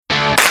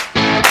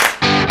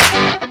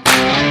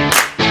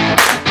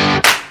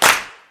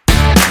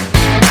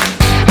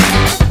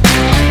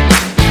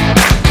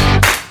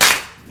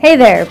Hey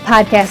there,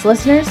 podcast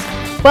listeners.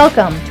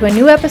 Welcome to a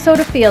new episode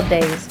of Field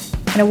Days,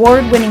 an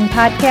award-winning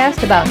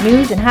podcast about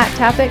news and hot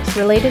topics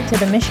related to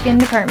the Michigan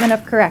Department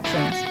of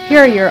Corrections. Here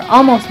are your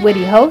almost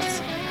witty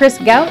hosts, Chris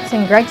Gouts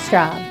and Greg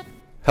Straub.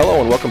 Hello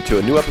and welcome to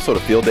a new episode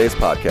of Field Days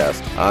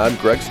podcast. I'm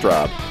Greg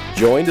Straub,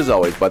 joined as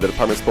always by the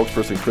department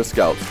spokesperson, Chris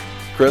Gouts.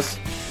 Chris,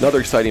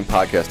 another exciting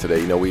podcast today.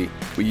 You know, we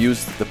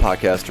use the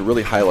podcast to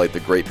really highlight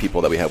the great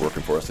people that we have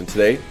working for us, and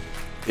today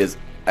is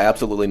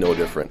absolutely no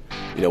different.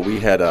 You know, we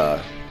had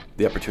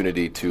the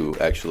opportunity to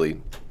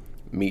actually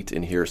meet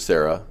and hear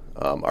Sarah,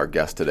 our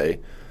guest today,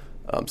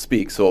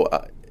 speak. So,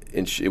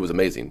 and it was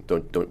amazing.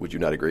 Would you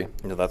not agree?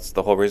 You know, that's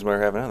the whole reason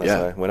we're having her on this.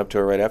 Yeah. I went up to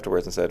her right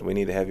afterwards and said, "We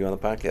need to have you on the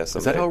podcast someday."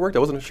 Is that how it worked? I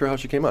wasn't sure how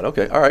she came on.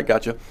 Okay, all right,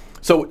 gotcha.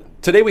 So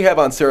today we have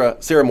on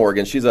Sarah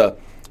Morgan. She's a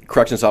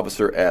corrections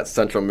officer at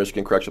Central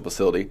Michigan Correctional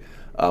Facility.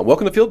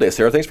 Welcome to Field Day,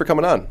 Sarah. Thanks for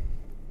coming on.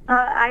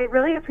 I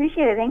really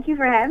appreciate it. Thank you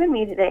for having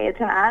me today.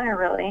 It's an honor,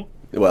 really.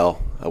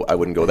 Well, I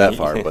wouldn't go that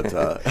far,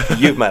 but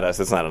You've met us.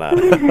 It's not an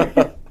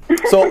honor.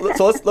 So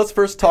let's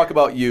first talk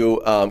about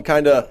you.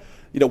 Kind of,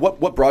 you know,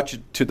 what brought you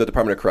to the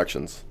Department of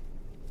Corrections?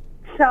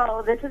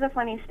 So this is a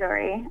funny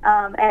story.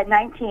 At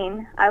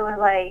 19, I was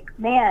like,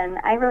 man,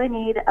 I really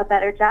need a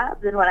better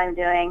job than what I'm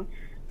doing.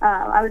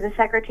 I was a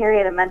secretary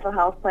at a mental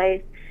health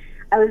place.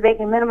 I was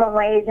making minimum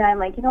wage, and I'm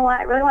like, you know what?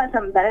 I really want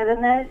something better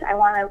than this. I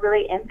want to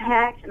really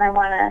impact, and I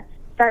want to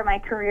start my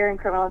career in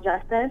criminal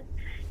justice.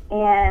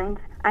 And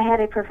I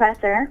had a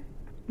professor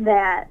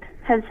that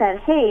had said,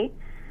 hey,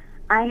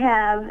 I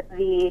have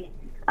the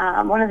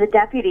one of the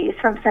deputies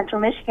from Central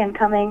Michigan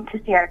coming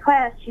to see our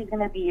class. She's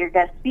going to be your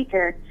guest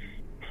speaker.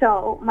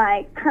 So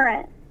my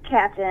current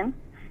captain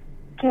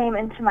came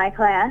into my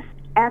class.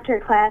 After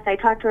class, I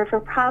talked to her for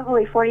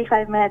probably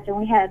 45 minutes, and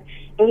we had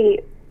a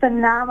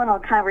phenomenal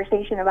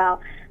conversation about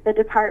the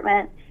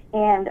department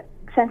and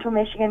Central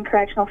Michigan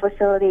Correctional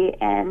Facility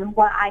and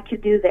what I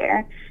could do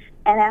there.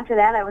 And after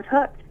that, I was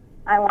hooked.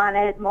 I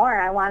wanted more.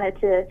 I wanted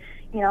to,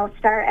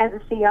 start as a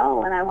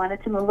CO, and I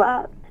wanted to move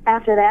up.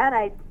 After that,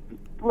 I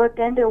looked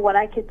into what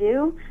I could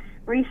do,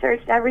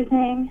 researched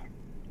everything,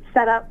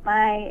 set up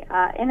my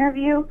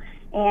interview,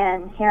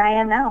 and here I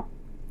am now.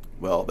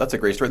 Well, that's a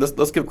great story.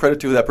 Let's give credit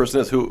to who that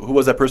person is. Who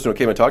was that person who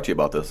came and talked to you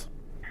about this?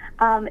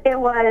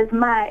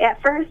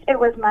 At first it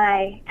was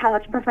my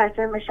college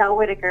professor, Michelle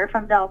Whitaker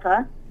from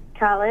Delta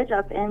College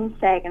up in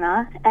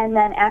Saginaw. And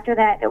then after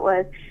that it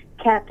was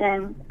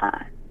Captain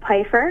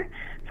Pfeiffer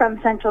from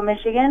Central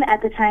Michigan.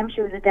 At the time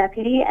she was a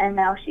deputy, and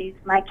now she's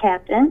my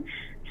captain.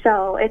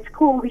 So it's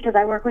cool because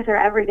I work with her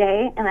every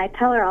day, and I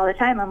tell her all the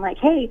time, I'm like,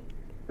 hey,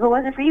 if it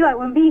wasn't for you, I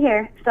wouldn't be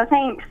here. So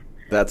thanks.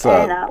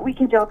 And we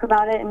can joke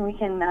about it, and we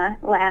can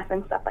laugh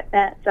and stuff like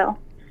that. So.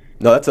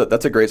 No,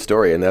 that's a great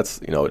story, and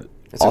that's, It's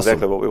awesome.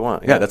 exactly what we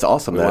want. Yeah, that's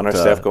awesome. We want our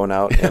staff going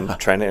out and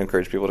trying to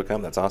encourage people to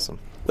come. That's awesome.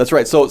 That's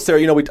right. So,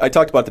 Sarah, I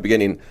talked about at the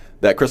beginning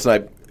that Chris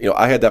and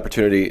I had the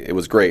opportunity, it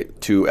was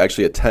great, to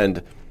actually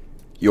attend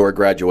your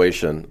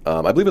graduation.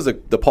 I believe it was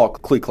the Paul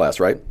Klee class,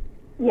 right?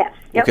 Yes.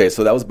 Yep. Okay,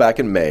 so that was back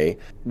in May.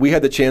 We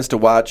had the chance to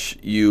watch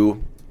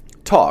you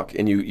talk,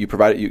 and you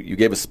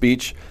gave a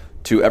speech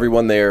to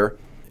everyone there.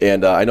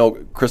 And I know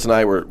Chris and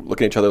I were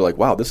looking at each other like,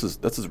 wow, this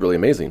is really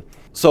amazing.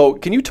 So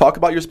can you talk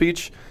about your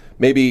speech,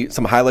 maybe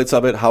some highlights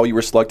of it, how you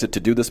were selected to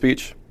do the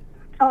speech?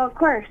 Oh, of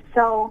course.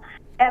 So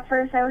at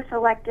first I was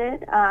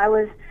selected. I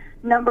was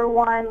number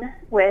one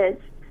with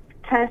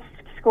test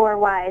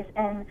score-wise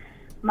in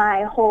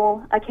my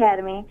whole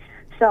academy.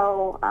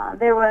 So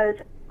there was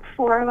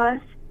 4 of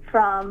us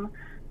from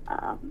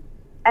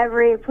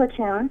every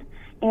platoon,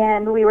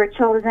 and we were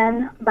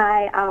chosen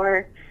by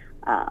our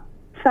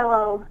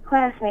fellow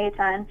classmates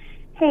on,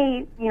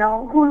 hey,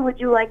 who would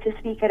you like to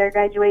speak at our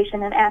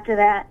graduation? And after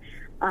that,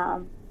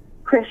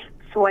 Chris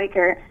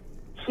Swiker,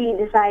 he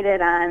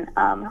decided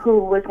on who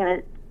was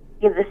going to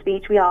give the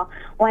speech. We all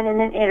went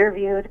in and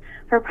interviewed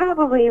for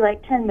probably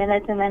like 10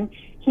 minutes, and then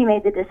he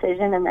made the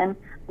decision and then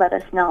let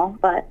us know.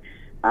 But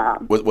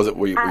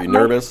were you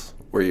nervous?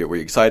 Were you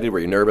excited? Were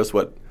you nervous?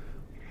 What?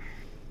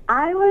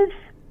 I was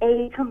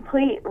a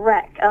complete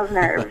wreck of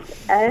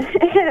nerves.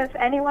 If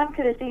anyone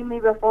could have seen me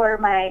before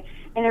my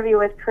interview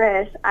with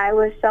Chris, I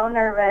was so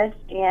nervous,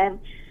 and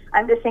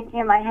I'm just thinking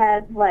in my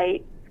head,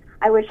 like,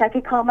 I wish I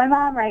could call my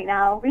mom right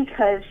now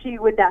because she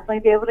would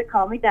definitely be able to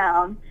calm me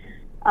down.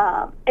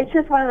 It's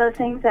just one of those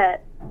things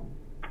that,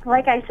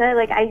 like I said,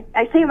 like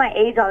I say my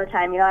age all the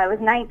time. I was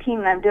 19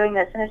 and I'm doing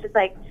this, and it's just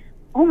like,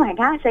 oh my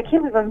gosh, I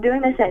can't believe I'm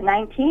doing this at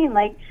 19.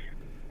 Like,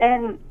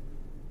 and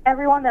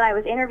everyone that I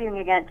was interviewing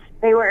against,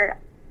 they were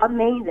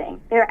amazing.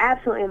 They were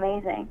absolutely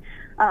amazing.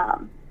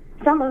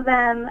 Some of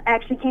them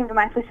actually came to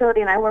my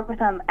facility, and I work with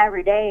them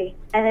every day,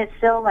 and it's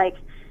still like,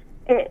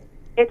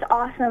 it's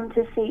awesome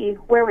to see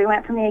where we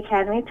went from the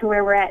academy to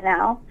where we're at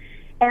now.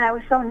 And I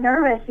was so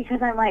nervous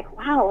because I'm like,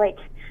 wow, like,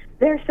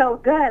 they're so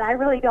good. I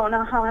really don't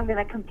know how I'm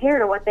going to compare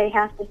to what they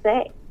have to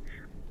say.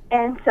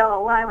 And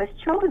so when I was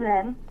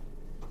chosen,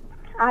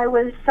 I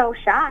was so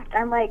shocked.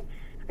 I'm like,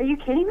 are you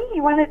kidding me?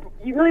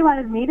 You really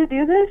wanted me to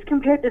do this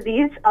compared to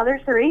these other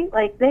 3?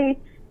 Like, they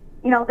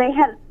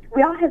had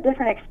we all have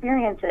different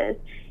experiences,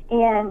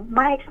 and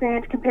my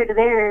experience compared to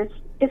theirs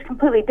is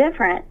completely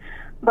different.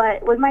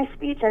 But with my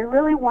speech, I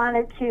really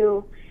wanted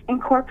to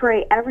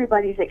incorporate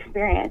everybody's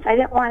experience. I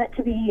didn't want it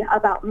to be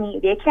about me.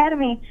 The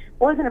Academy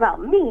wasn't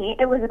about me.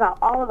 It was about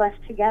all of us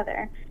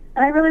together.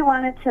 And I really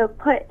wanted to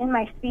put in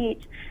my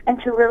speech and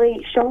to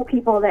really show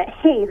people that,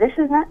 hey, this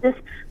is not just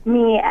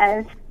me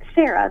as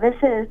Sarah. This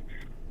is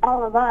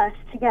all of us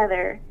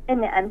together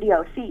in the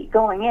MDOC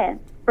going in,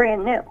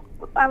 brand new.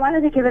 I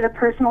wanted to give it a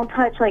personal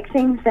touch, like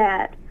things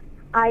that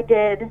I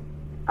did,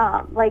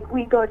 like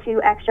we go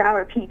to extra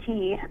hour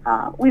PT.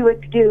 We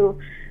would do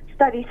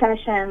study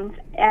sessions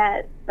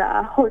at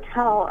the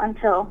hotel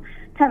until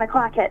 10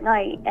 o'clock at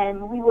night,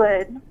 and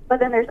but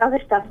then there's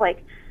other stuff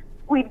like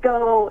we'd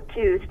go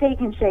to Steak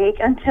and Shake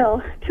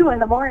until 2 in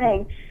the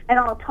morning and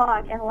all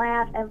talk and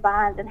laugh and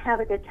bond and have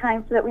a good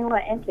time so that we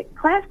went into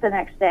class the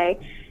next day.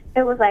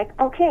 It was like,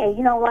 okay,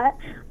 you know what?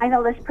 I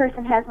know this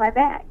person has my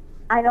back.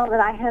 I know that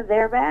I have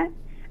their back,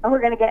 and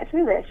we're going to get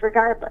through this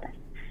regardless.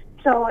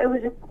 So it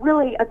was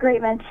really a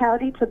great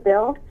mentality to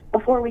build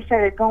before we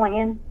started going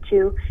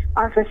into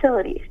our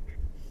facilities.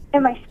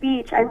 In my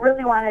speech, I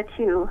really wanted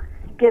to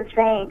give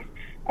thanks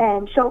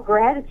and show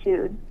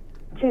gratitude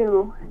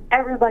to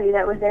everybody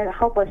that was there to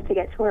help us to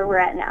get to where we're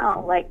at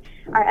now, like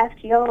our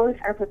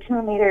FTOs, our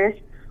platoon leaders,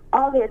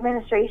 all the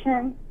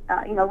administration,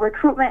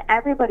 recruitment.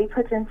 Everybody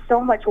puts in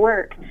so much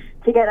work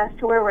to get us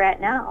to where we're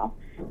at now.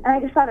 And I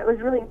just thought it was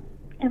really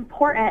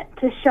important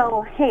to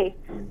show, hey,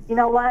 you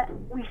know what?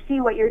 We see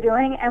what you're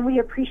doing and we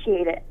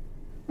appreciate it.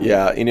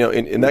 Yeah,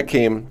 and that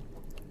came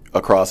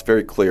across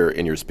very clear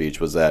in your speech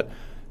was that,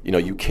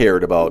 you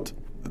cared about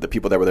the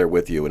people that were there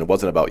with you and it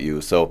wasn't about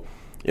you. So,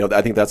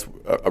 I think that's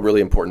a really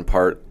important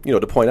part,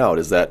 to point out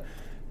is that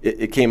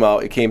it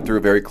came through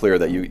very clear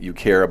that you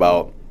care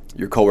about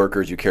your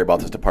coworkers, you care about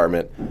this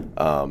department.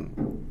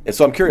 And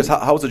so I'm curious,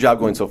 how's the job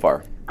going so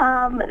far?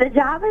 The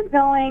job is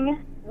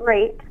going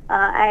great.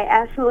 I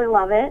absolutely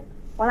love it.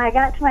 When I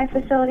got to my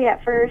facility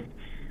at first,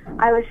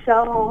 I was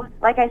so,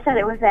 like I said,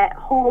 it was that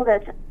whole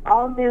that's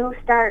all new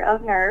start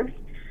of nerves.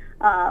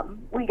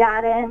 We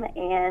got in,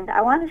 and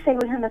I want to say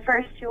within the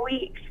first 2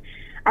 weeks,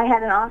 I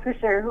had an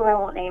officer who I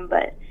won't name,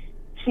 but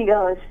she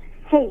goes,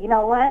 hey, you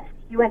know what?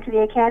 You went to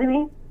the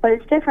academy, but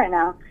it's different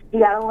now. You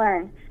got to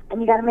learn, and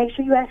you got to make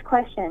sure you ask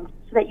questions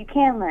so that you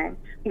can learn,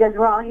 because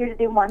we're all here to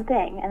do one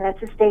thing, and that's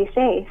to stay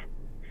safe.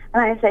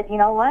 And I said, you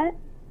know what?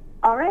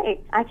 All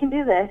right, I can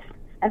do this.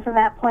 And from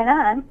that point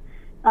on,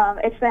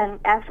 it's been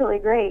absolutely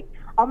great.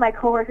 All my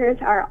coworkers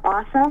are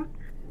awesome.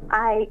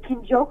 I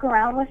can joke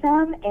around with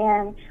them,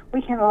 and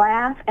we can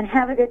laugh and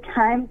have a good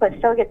time, but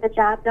still get the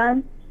job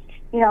done.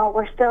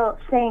 We're still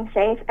staying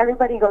safe.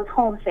 Everybody goes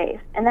home safe,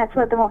 and that's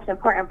what the most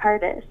important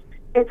part is.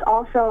 It's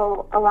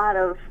also a lot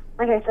of,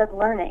 like I said,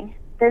 learning.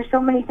 There's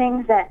so many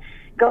things that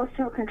go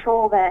through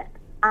control that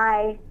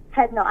I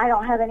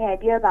don't have any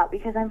idea about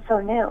because I'm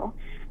so new.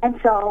 And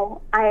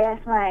so I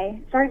asked my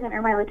sergeant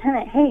or my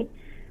lieutenant, hey,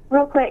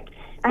 real quick,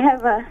 I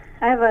have a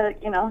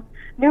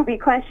newbie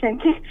question.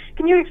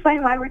 Can you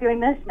explain why we're doing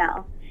this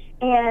now?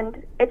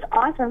 And it's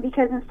awesome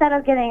because instead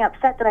of getting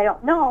upset that I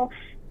don't know,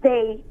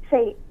 they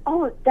say,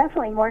 oh,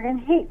 definitely, Morgan.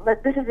 Hey,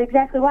 this is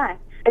exactly why.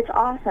 It's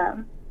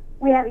awesome.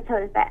 We have each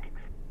other's backs.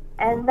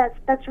 And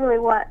that's really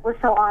what was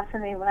so awesome to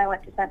me when I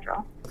went to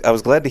Central. I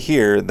was glad to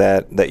hear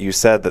that you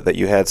said that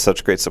you had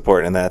such great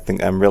support, and that I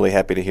think I'm really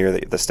happy to hear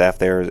that the staff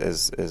there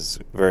is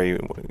very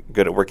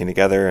good at working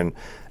together. And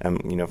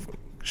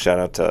shout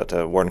out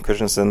to Warden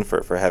Christensen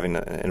for having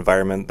an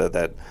environment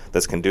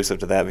that's conducive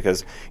to that,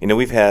 because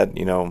we've had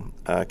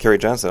Carrie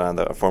Johnson on,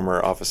 the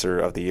former officer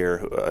of the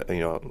year a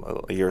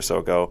year or so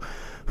ago,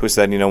 who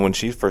said when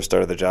she first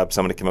started the job,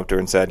 somebody came up to her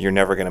and said, you're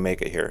never going to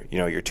make it here,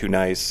 you're too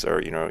nice,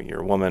 or you're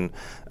a woman,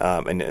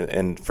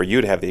 and for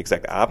you to have the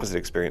exact opposite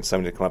experience,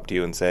 somebody to come up to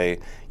you and say,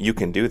 you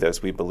can do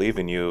this, we believe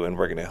in you, and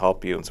we're going to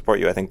help you and support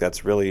you, I think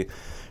that's really,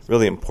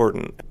 really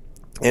important.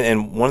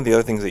 And one of the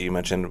other things that you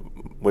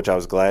mentioned, which I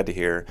was glad to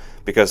hear,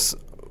 because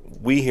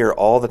we hear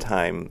all the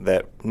time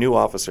that new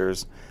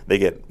officers,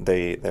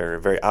 they're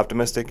very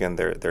optimistic and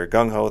they're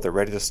gung-ho, they're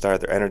ready to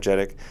start, they're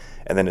energetic,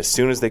 and then as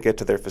soon as they get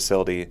to their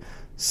facility,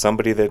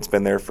 somebody that's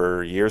been there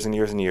for years and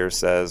years and years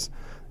says,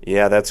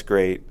 yeah, that's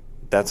great,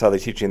 that's how they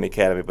teach you in the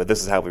academy, but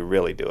this is how we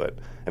really do it.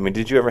 I mean,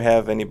 did you ever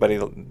have anybody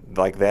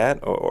like that,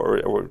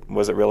 or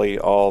was it really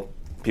all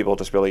people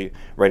just really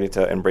ready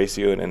to embrace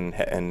you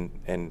and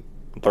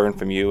learn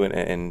from you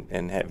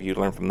and have you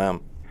learn from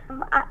them?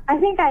 I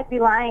think I'd be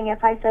lying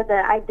if I said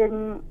that I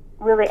didn't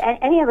really,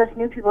 any of us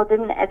new people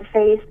didn't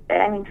face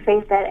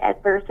that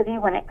adversity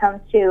when it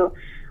comes to,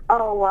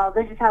 oh, well,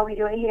 this is how we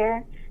do it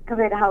here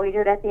compared to how we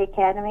do it at the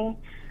academy.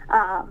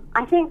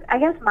 I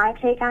guess my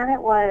take on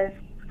it was,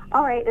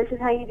 all right, this is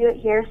how you do it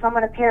here, so I'm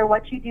going to pair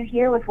what you do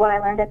here with what I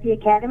learned at the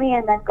academy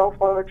and then go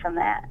forward from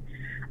that.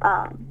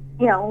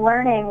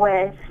 Learning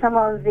with some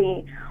of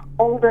the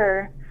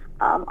older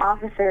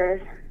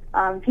officers,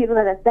 people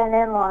that have been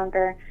in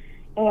longer,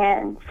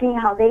 and seeing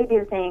how they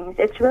do things.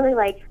 It's really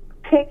like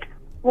pick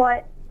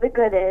what the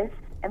good is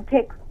and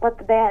pick what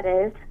the bad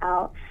is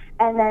out,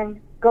 and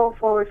then go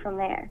forward from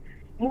there.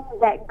 Use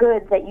that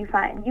good that you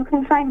find. You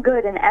can find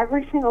good in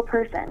every single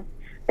person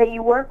that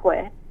you work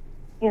with.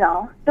 You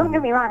know, don't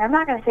get me wrong. I'm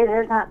not going to say that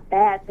there's not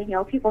bad. You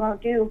know, people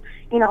don't do,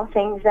 you know,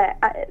 things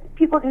that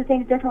people do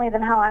things differently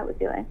than how I would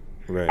do it.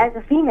 Right. As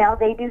a female,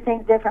 they do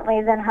things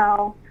differently than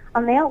how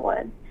a male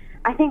would.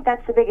 I think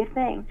that's the biggest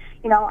thing.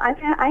 You know,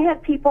 I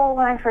had people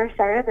when I first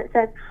started that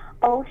said,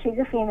 "Oh, she's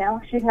a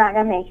female, she's not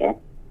going to make it."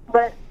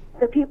 But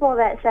the people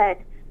that said,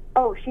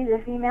 "Oh, she's a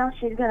female,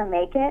 she's going to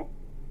make it,"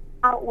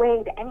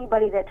 outweighed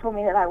anybody that told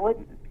me that I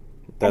wouldn't.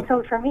 And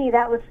so for me,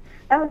 that was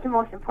the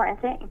most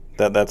important thing.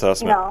 That's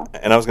awesome. You know?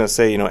 And I was going to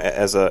say, you know,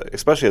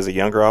 especially as a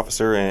younger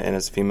officer and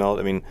as a female,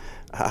 I mean,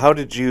 how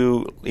did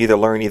you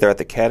learn at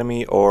the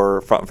academy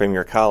or from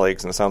your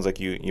colleagues? And it sounds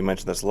like you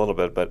mentioned this a little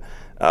bit, but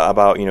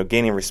about, you know,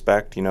 gaining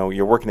respect. You know,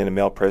 you're working in a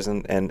male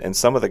prison, and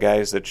some of the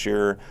guys that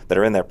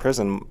are in that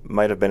prison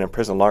might have been in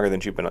prison longer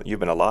than you've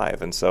been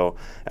alive. And so,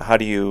 how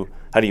do you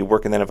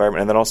work in that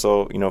environment? And then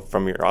also, you know,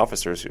 from your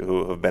officers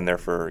who have been there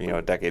for, you know,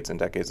 decades and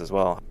decades as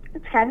well.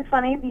 It's kind of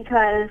funny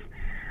because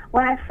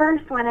when I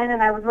first went in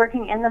and I was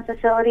working in the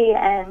facility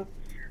and,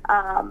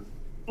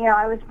 you know,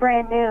 I was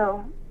brand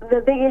new, the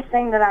biggest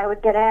thing that I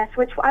would get asked,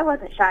 which I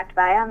wasn't shocked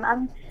by,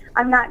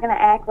 I'm not going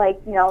to act like,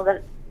 you know,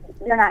 that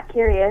they're not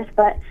curious,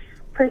 but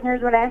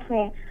prisoners would ask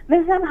me,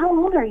 "Miss M, how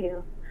old are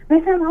you?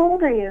 Miss M, how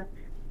old are you?"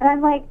 And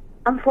I'm like,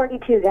 "I'm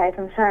 42, guys,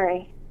 I'm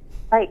sorry."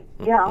 Like,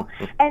 you know,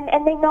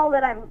 and they know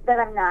that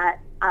I'm not,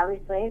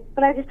 obviously,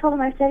 but I just told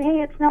them, I said,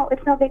 "Hey, it's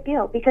no big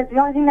deal, because the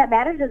only thing that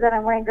matters is that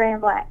I'm wearing gray and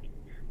black.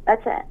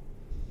 That's it."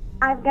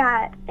 I've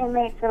got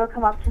inmates that will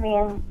come up to me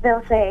and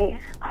they'll say,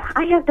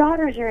 "I have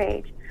daughters your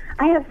age.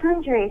 I have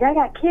sons your age. I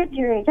got kids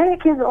your age. I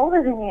got kids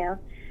older than you."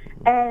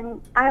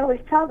 And I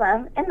always tell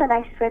them, in the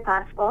nicest way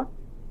possible,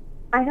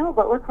 "I know,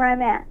 but look where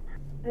I'm at."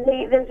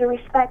 There's a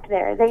respect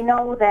there. They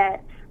know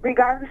that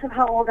regardless of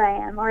how old I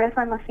am or if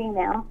I'm a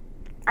female,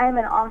 I'm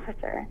an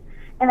officer.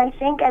 And I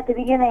think at the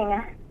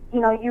beginning, you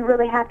know, you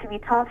really have to be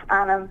tough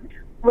on them.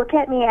 Look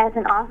at me as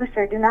an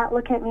officer. Do not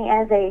look at me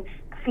as a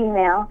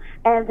female,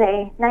 as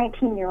a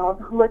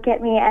 19-year-old. Look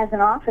at me as an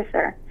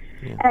officer.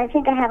 Yeah. And I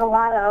think I had a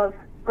lot of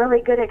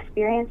really good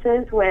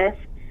experiences with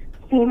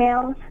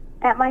females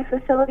at my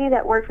facility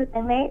that worked with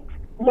inmates.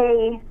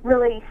 They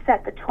really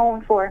set the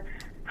tone for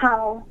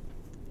how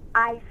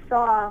I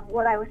saw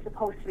what I was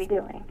supposed to be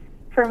doing.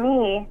 For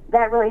me,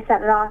 that really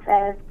set it off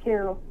as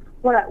to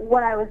what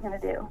I was going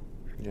to do.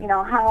 Yeah. You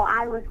know, how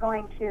I was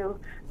going to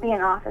be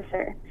an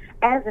officer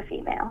as a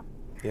female.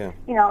 Yeah.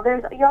 You know,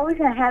 you're always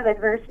going to have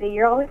adversity.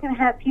 You're always going to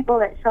have people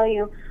that tell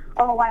you,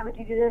 "Oh, why would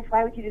you do this?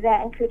 Why would you do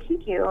that?" and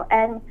critique you.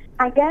 And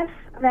I guess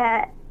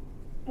that,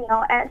 you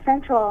know, at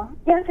Central,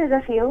 yes, there's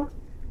a few,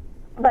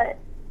 but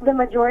the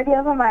majority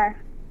of them are,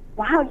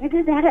 "Wow, you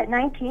did that at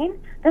 19?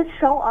 That's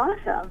so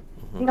awesome.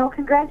 You know,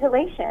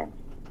 congratulations."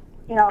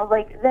 You know,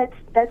 like,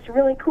 that's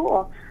really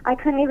cool. I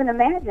couldn't even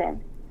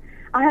imagine.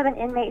 I'll have an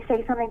inmate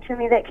say something to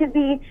me that could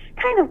be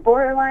kind of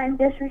borderline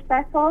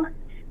disrespectful,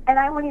 and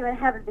I wouldn't even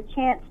have the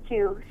chance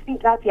to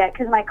speak up yet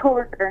because my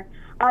coworker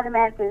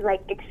automatically is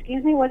like,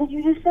 "Excuse me, what did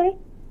you just say?"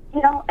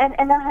 You know, and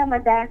they'll have my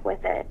back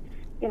with it.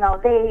 You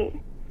know,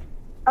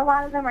 a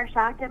lot of them are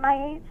shocked at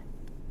my age.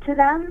 To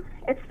them,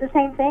 it's the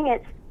same thing.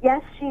 It's,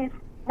 yes, she's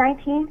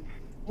 19,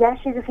 yes,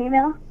 she's a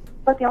female,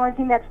 but the only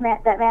thing that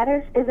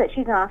matters is that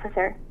she's an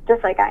officer,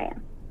 just like I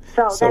am.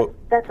 So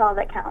that's all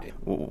that counts.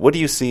 What do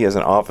you see as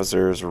an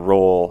officer's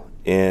role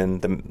in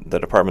the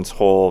department's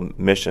whole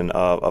mission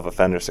of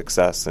offender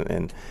success?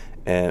 And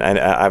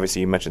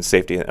obviously you mentioned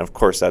safety, and of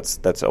course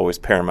that's always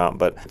paramount,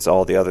 but it's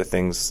all the other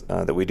things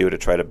that we do to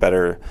try to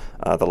better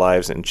the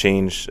lives and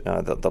change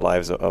the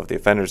lives of the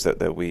offenders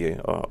that we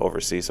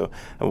oversee. So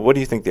what do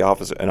you think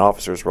an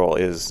officer's role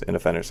is in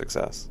offender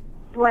success?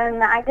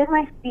 When I did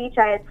my speech,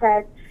 I had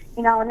said,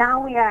 you know,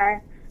 now we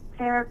are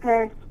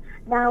therapists,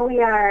 now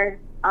we are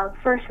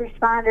first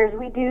responders.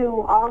 We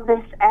do all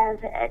this as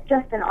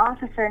just an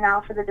officer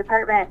now for the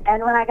department.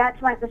 And when I got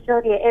to my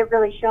facility, it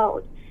really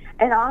showed.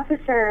 An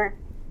officer,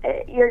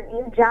 your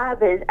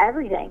job is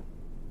everything.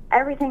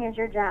 Everything is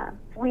your job.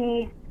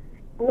 We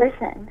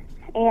listen,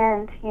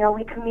 and, you know,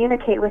 we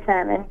communicate with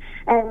them,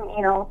 and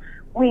you know,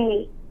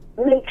 we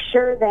make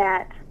sure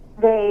that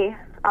they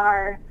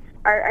are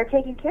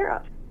taken care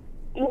of.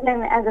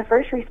 Even as a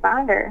first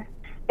responder,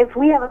 if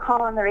we have a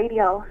call on the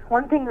radio,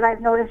 one thing that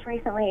I've noticed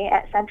recently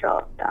at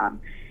Central,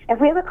 if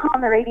we have a call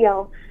on the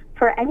radio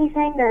for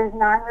anything that is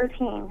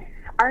non-routine,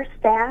 our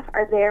staff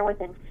are there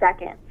within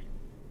seconds.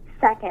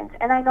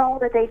 And I know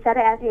that they said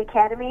it at the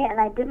academy, and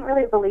I didn't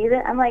really believe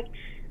it. I'm like,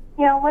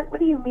 you know, what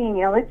do you mean?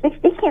 You know,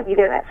 they can't be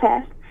there that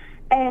fast.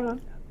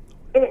 And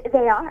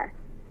they are.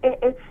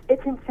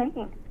 It's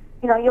insane.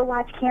 You know, you'll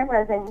watch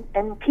cameras,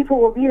 and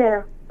people will be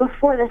there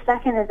before the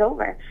second is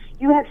over.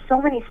 You have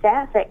so many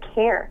staff that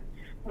care,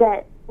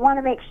 that want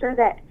to make sure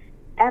that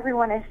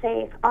everyone is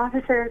safe,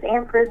 officers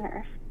and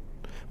prisoners.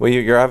 Well,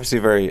 you're obviously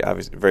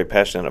very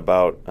passionate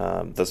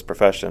about this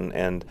profession,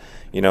 and,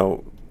 you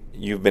know,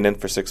 you've been in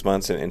for 6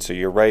 months, and so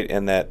you're right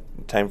in that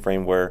time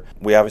frame where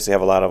we obviously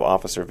have a lot of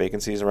officer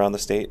vacancies around the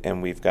state,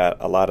 and we've got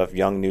a lot of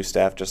young new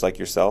staff just like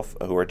yourself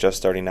who are just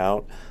starting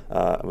out.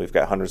 We've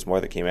got hundreds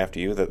more that came after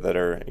you that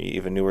are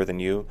even newer than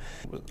you.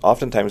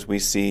 Oftentimes we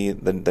see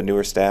the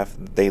newer staff,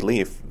 they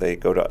leave. They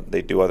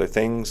do other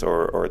things,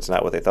 or it's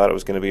not what they thought it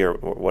was going to be, or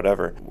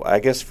whatever. I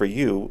guess for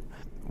you,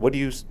 what do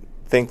you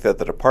think that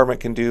the department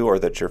can do, or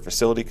that your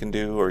facility can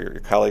do, or your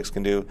colleagues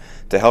can do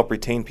to help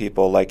retain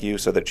people like you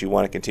so that you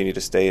want to continue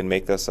to stay and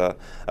make this a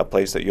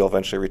place that you'll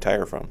eventually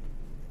retire from?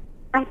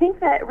 I think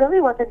that really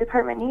what the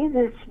department needs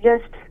is to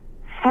just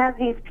have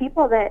these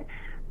people that,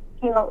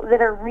 that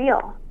are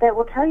real, that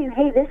will tell you,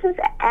 hey, this is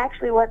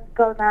actually what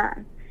goes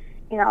on.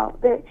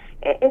 That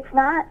it's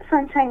not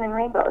sunshine and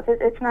rainbows.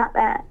 It's not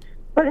that.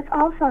 But it's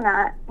also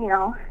not,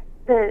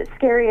 the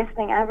scariest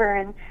thing ever,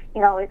 and,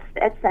 it's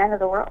the end of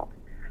the world.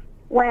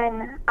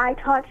 When I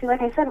talked to,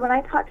 like I said,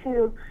 my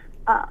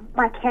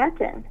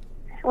captain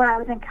when I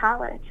was in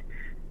college,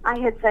 I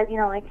had said,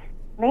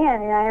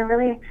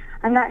 man,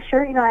 I'm not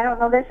sure, I don't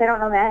know this, I don't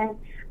know that, and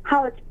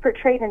how it's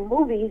portrayed in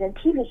movies and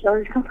TV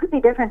shows is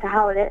completely different to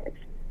how it is.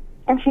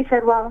 And she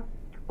said, well,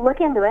 look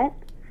into it,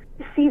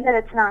 see that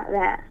it's not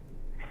that,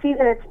 see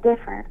that it's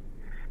different.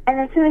 And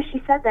as soon as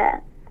she said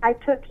that, I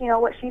took,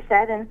 what she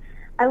said, and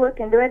I looked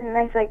into it, and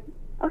I was like,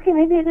 okay,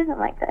 maybe it isn't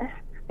like this.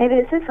 Maybe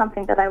this is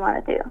something that I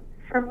want to do.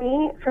 For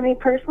me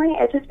personally,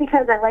 it's just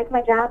because I like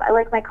my job, I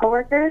like my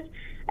coworkers,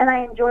 and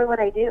I enjoy what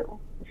I do.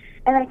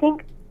 And I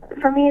think,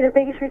 for me, the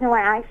biggest reason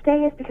why I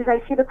stay is because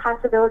I see the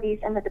possibilities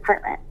in the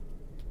department.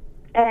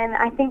 And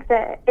I think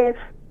that if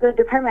the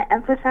department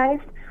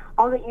emphasized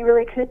all that you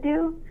really could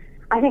do,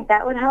 I think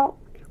that would help.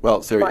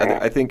 Well, Sari,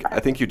 I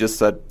think you just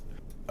said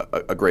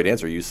a great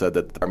answer. You said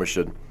that the department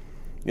should,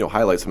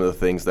 highlight some of the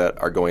things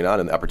that are going on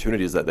and the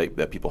opportunities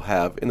that people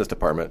have in this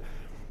department.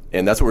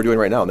 And that's what we're doing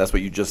right now, and that's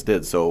what you just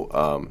did. So,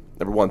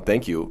 number one,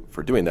 thank you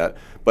for doing that.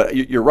 But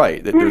you're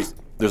right. That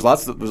there's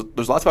lots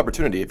of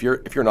opportunity. If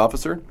you're an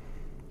officer,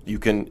 you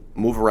can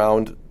move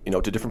around,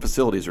 to different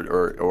facilities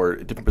or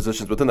different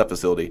positions within that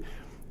facility.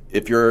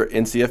 If you're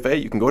in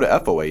CFA, you can go to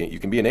FOA. You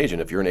can be an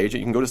agent. If you're an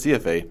agent, you can go to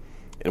CFA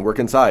and work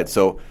inside.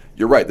 So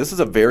you're right. This is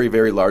a very,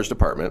 very large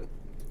department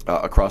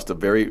across a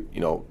very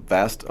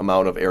vast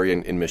amount of area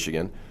in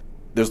Michigan.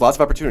 There's lots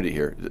of opportunity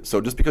here.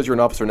 So just because you're an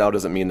officer now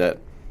doesn't mean that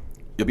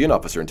you'll be an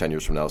officer in 10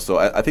 years from now. So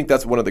I think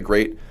that's one of the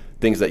great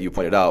things that you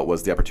pointed out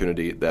was the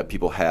opportunity that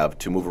people have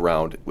to move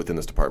around within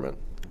this department.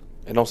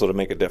 And also to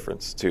make a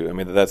difference, too. I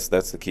mean, that's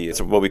the key.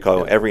 It's what we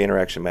call every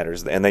interaction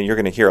matters. And then you're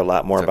going to hear a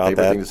lot more about that.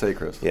 That's a favorite thing to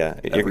say, Chris. Yeah.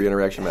 Every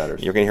interaction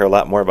matters. You're going to hear a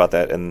lot more about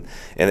that in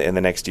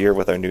the next year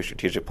with our new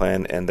strategic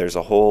plan. And there's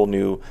a whole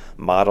new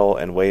model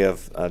and way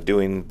of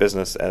doing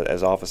business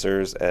as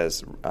officers,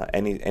 as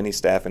any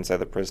staff inside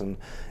the prison,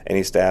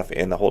 any staff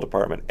in the whole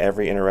department.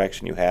 Every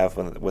interaction you have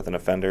with an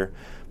offender,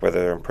 whether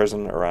they're in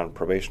prison or on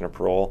probation or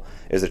parole,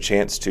 is a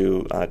chance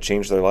to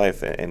change their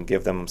life and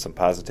give them some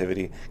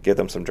positivity, give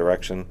them some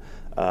direction.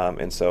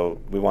 And so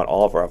we want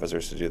all of our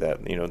officers to do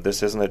that.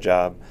 This isn't a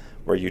job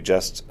where you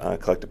just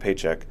collect a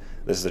paycheck.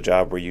 This is a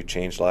job where you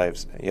change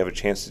lives. You have a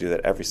chance to do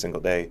that every single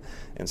day.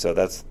 And so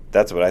that's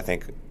what I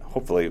think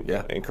hopefully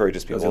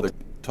encourages people. They're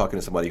talking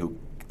to somebody who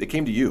they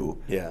came to you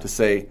to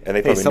say, and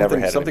they probably never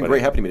had something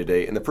great happened to me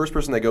today. And the first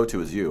person they go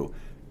to is you.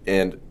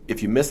 And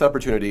if you miss the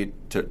opportunity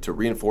to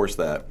reinforce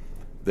that,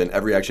 then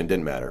every action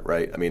didn't matter,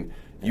 right? I mean,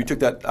 you took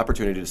that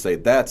opportunity to say,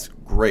 that's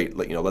great.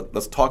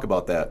 Let's talk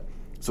about that.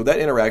 So that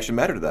interaction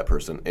mattered to that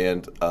person,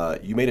 and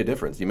you made a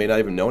difference. You may not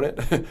even known it,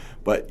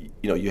 but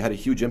you had a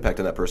huge impact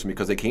on that person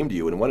because they came to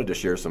you and wanted to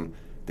share some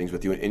things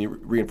with you, and you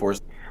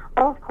reinforced.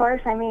 Oh, of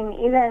course. I mean,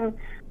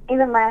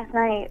 even last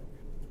night,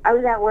 I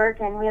was at work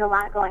and we had a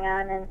lot going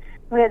on, and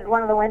we had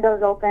one of the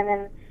windows open,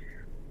 and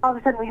all of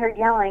a sudden we heard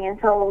yelling, and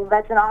so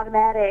that's an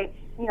automatic,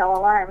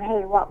 alarm.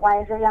 Hey,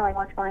 why is there yelling?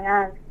 What's going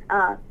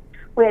on?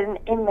 We had an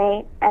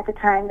inmate at the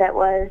time that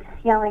was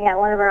yelling at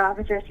one of our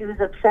officers. He was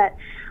upset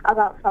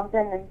about something,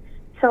 and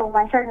so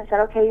my sergeant said,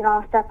 okay,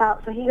 I'll step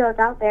out. So he goes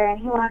out there and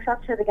he walks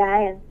up to the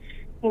guy and,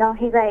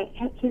 he's like,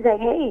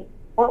 hey,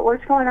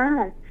 what's going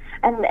on?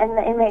 And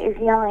the inmate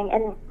is yelling.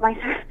 And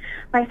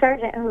my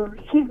sergeant, who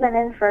he's been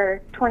in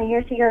for 20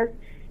 years,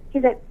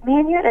 he's like,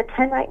 man, you're at a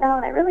 10 right now,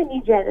 and I really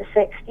need you at a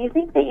 6. Do you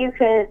think that you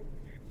could,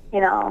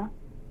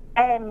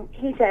 And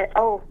he said,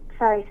 oh,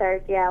 sorry,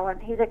 Sarge, yeah.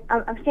 He's like,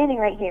 I'm standing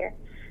right here.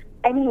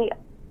 And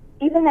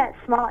even that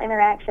small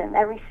interaction,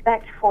 that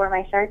respect for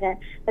my sergeant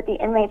that the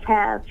inmates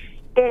have,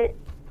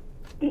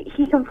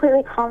 he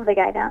completely calmed the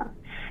guy down.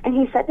 And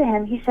he said to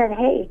him,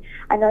 hey,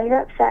 I know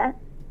you're upset,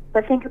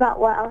 but think about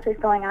what else is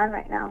going on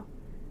right now.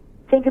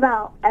 Think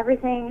about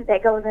everything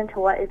that goes into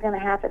what is going to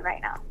happen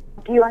right now.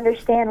 Do you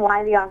understand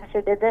why the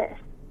officer did this?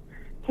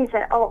 He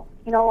said, oh,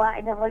 you know what,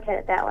 I didn't look at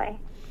it that way.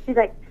 He's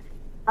like,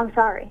 I'm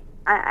sorry.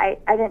 I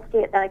didn't see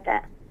it like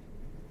that.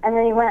 And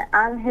then he went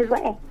on his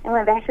way and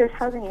went back to his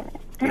housing unit.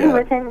 Yeah.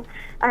 Within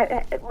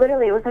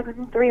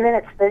 3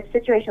 minutes, the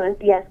situation was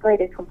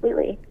de-escalated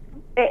completely.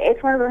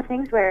 It's one of those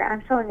things where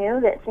I'm so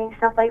new that seeing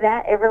stuff like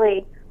that,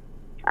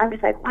 I'm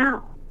just like,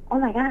 wow, oh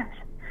my gosh.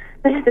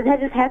 Did that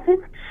just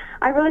happen?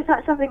 I really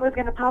thought something was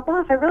going to pop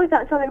off. I really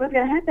thought something was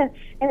going to happen.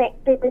 And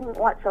they didn't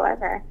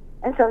whatsoever.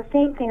 And so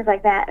seeing things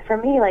like that, for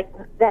me, like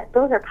that,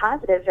 those are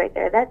positives right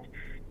there. That's,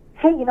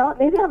 hey, you know what,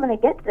 maybe I'm going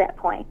to get to that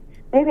point.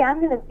 Maybe I'm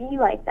going to be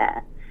like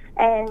that.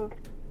 And,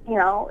 you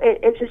know,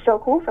 it's just so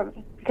cool for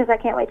me because I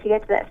can't wait to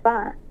get to that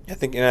spot. I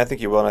think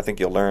you will, and I think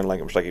you'll learn,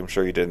 like I'm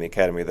sure you did in the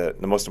academy,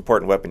 that the most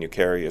important weapon you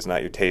carry is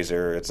not your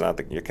taser, it's not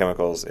your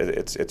chemicals,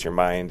 it's your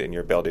mind and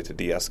your ability to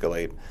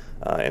de-escalate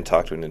and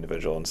talk to an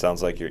individual. And it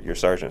sounds like your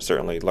sergeant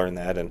certainly learned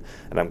that, and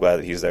I'm glad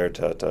that he's there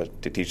to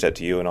teach that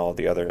to you and all of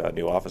the other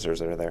new officers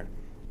that are there.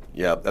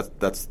 Yeah,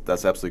 that's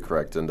absolutely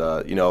correct. And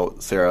you know,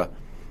 Sarah,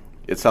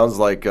 it sounds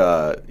like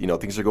you know,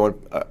 things are going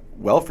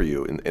well for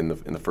you in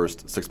the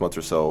first 6 months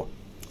or so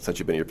since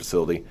you've been at your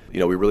facility. You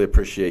know, we really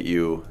appreciate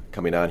you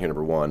coming on here,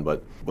 number one,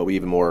 but we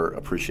even more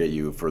appreciate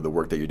you for the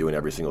work that you're doing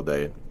every single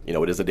day. You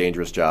know, it is a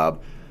dangerous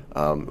job.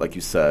 Like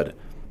you said,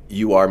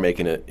 you are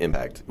making an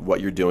impact. What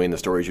you're doing, the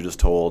stories you just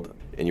told,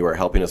 and you are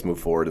helping us move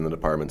forward in the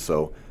department.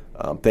 So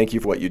thank you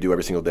for what you do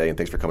every single day, and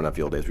thanks for coming on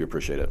Field Days. We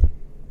appreciate it.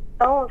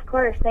 Oh, of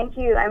course. Thank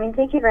you. I mean,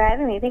 thank you for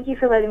having me. Thank you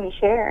for letting me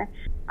share.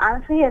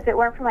 Honestly, if it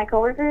weren't for my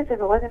coworkers,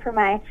 if it wasn't for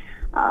my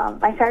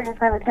sergeants,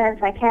 my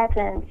lieutenants, my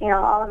captains, you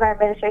know, all of our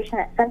administration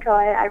at Central,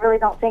 I really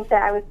don't think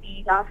that I would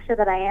be the officer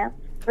that I am.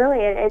 Really,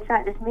 it's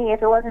not just me.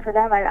 If it wasn't for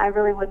them, I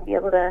really wouldn't be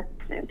able to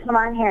come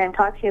on here and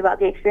talk to you about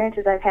the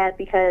experiences I've had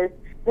because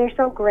they're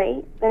so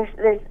great.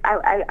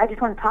 I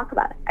just want to talk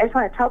about it. I just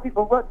want to tell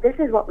people, look, this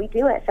is what we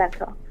do at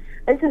Central.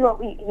 This is what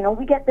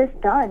we get this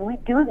done. We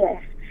do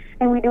this,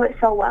 and we do it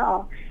so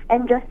well.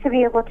 And just to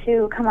be able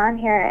to come on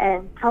here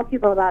and tell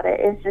people about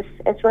it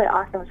it's really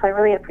awesome. So I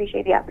really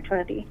appreciate the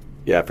opportunity.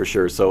 Yeah, for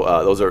sure. So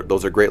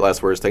those are great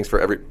last words. Thanks to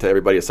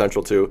everybody at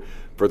Central too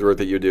for the work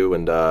that you do,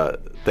 and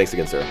thanks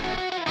again, Sarah.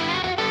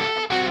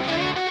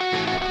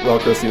 Well,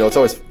 Chris, you know, it's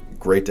always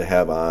great to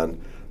have on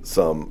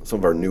some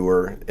of our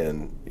newer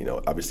and, you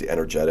know, obviously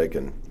energetic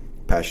and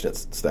passionate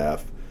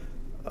staff.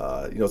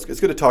 You know, it's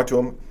good to talk to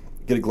them,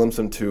 get a glimpse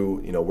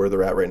into, you know, where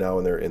they're at right now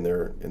in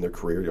their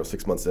career. You know,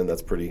 6 months in,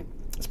 that's pretty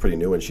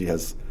new, and she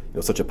has, you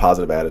know, such a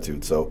positive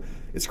attitude. So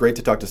it's great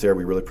to talk to Sarah.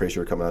 We really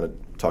appreciate her coming on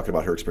and talking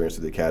about her experience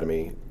at the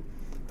academy,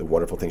 the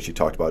wonderful things she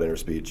talked about in her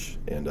speech,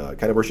 and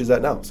kind of where she's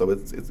at now. So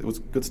it was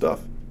good stuff.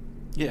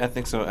 Yeah, I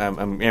think so.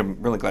 I'm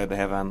really glad to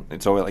have on.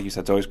 It's always, like you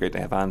said, it's always great to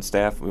have on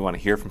staff. We want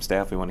to hear from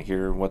staff. We want to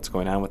hear what's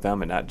going on with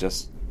them, and not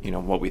just, you know,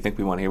 what we think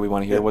we want to hear. We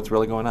want to hear what's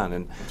really going on,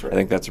 and right. I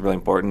think that's really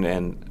important.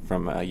 And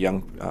from a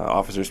young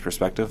officer's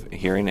perspective,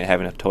 hearing and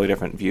having a totally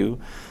different view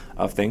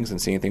of things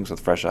and seeing things with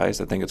fresh eyes,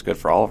 I think it's good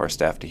for all of our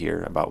staff to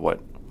hear about what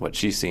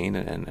she's seen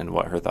and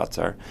what her thoughts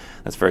are.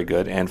 That's very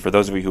good. And for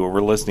those of you who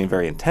were listening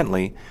very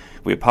intently,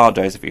 we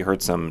apologize if you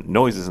heard some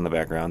noises in the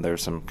background.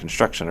 There's some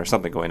construction or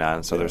something going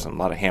on, so there's a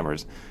lot of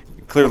hammers.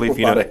 Clearly,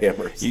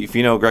 if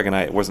you know Greg and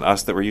I, it wasn't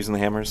us that were using the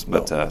hammers,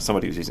 but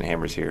somebody was using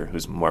hammers here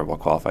who's more well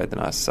qualified than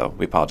us. So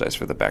we apologize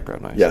for the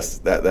background noise. Yes,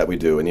 that we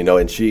do, and you know,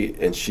 and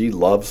she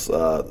loves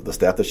the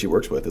staff that she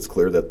works with. It's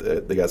clear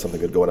that they got something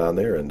good going on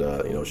there, and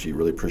you know, she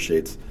really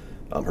appreciates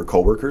her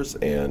coworkers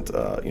and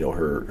you know,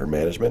 her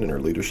management and her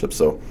leadership.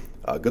 So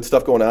good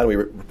stuff going on. We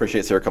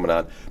appreciate Sarah coming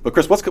on. But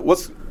Chris,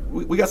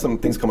 we got some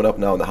things coming up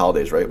now in the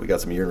holidays, right? We got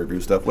some year in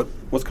review stuff.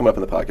 What's coming up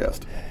in the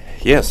podcast?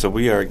 Yeah, so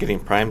we are getting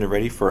primed and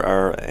ready for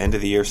our end of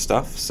the year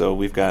stuff. So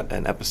we've got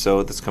an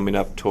episode that's coming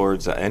up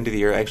towards the end of the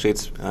year. Actually,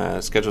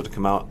 it's scheduled to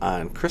come out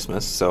on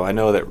Christmas. So I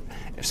know that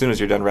as soon as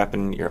you're done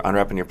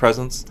unwrapping your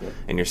presents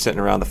and you're sitting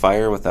around the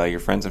fire with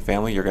your friends and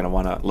family, you're going to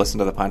want to listen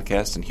to the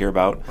podcast and hear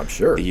about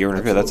the year in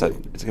review. It's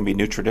going to be a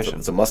new tradition.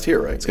 It's a must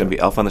hear, right? It's going to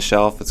be Elf on the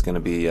Shelf. It's going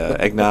to be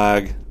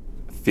eggnog,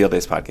 Field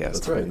Days podcast.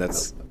 That's right. I mean,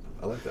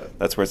 I like that.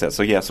 That's where it's at.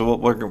 So yeah, so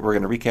we're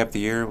going to recap the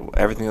year,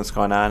 everything that's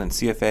gone on in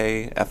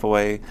CFA,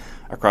 FOA,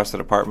 across the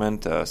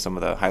department, some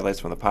of the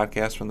highlights from the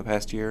podcast from the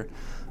past year.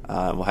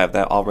 We'll have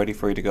that all ready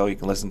for you to go. You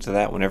can listen to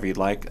that whenever you'd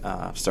like,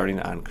 starting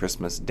on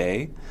Christmas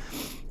Day.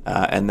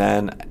 And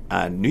then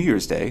on New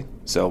Year's Day,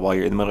 so while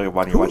you're in the middle of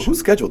watching... Who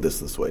scheduled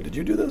this way? Did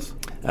you do this?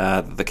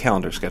 The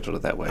calendar scheduled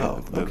it that way.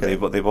 Oh, okay.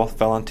 They both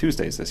fell on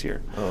Tuesdays this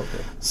year. Oh,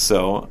 okay.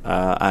 So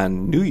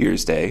on New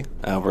Year's Day,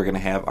 we're going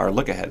to have our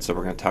look ahead. So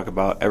we're going to talk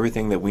about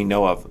everything that we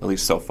know of, at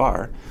least so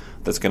far,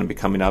 that's going to be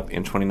coming up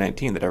in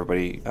 2019 that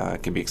everybody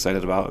can be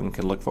excited about and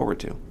can look forward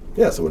to.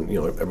 Yeah, so when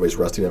everybody's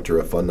resting after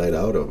a fun night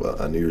out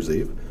on New Year's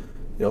Eve,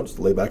 just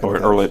lay back. Or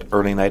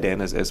early night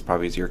in, as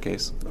probably is your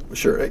case.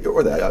 Sure,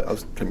 or that. I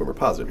was trying to remember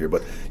positive here,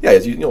 but yeah,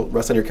 as you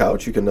rest on your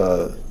couch, you can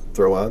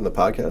throw on the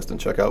podcast and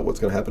check out what's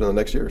going to happen in the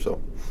next year or so.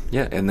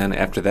 Yeah, and then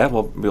after that,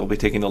 we'll be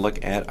taking a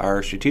look at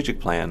our strategic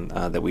plan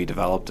that we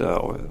developed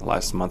over the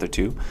last month or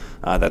two.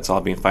 That's all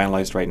being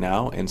finalized right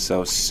now, and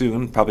so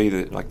soon, probably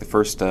the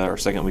first or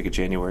second week of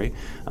January,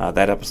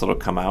 that episode will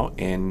come out,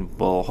 and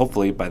we'll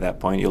hopefully by that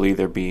point you'll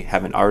either be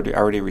having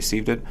already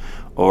received it,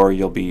 or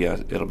it'll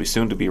be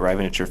soon to be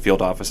arriving at your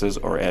field offices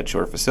or at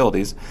your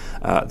facilities.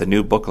 The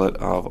new booklet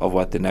of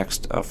what the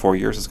next 4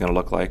 years is going to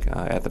look like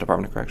at the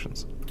Department of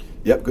Corrections.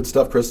 Yep, good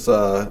stuff, Chris.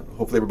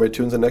 Hopefully everybody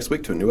tunes in next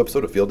week to a new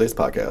episode of Field Days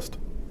Podcast.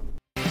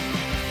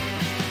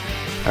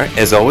 All right,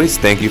 as always,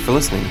 thank you for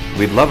listening.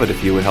 We'd love it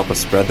if you would help us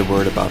spread the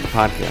word about the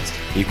podcast.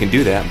 You can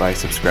do that by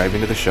subscribing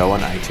to the show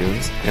on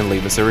iTunes and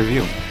leave us a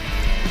review.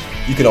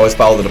 You can always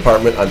follow the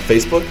department on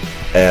Facebook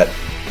at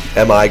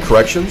MI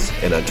Corrections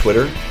and on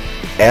Twitter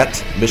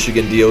at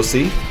Michigan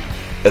DOC,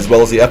 as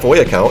well as the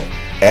FOA account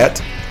at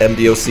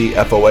MDOC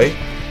FOA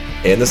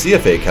and the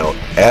CFA account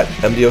at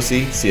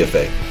MDOC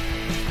CFA.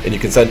 And you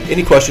can send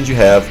any questions you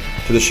have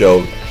to the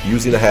show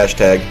using the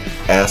hashtag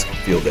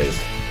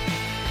AskFieldDays.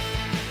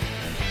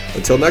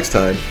 Until next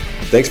time,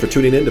 thanks for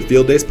tuning in to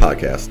Field Days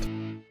Podcast.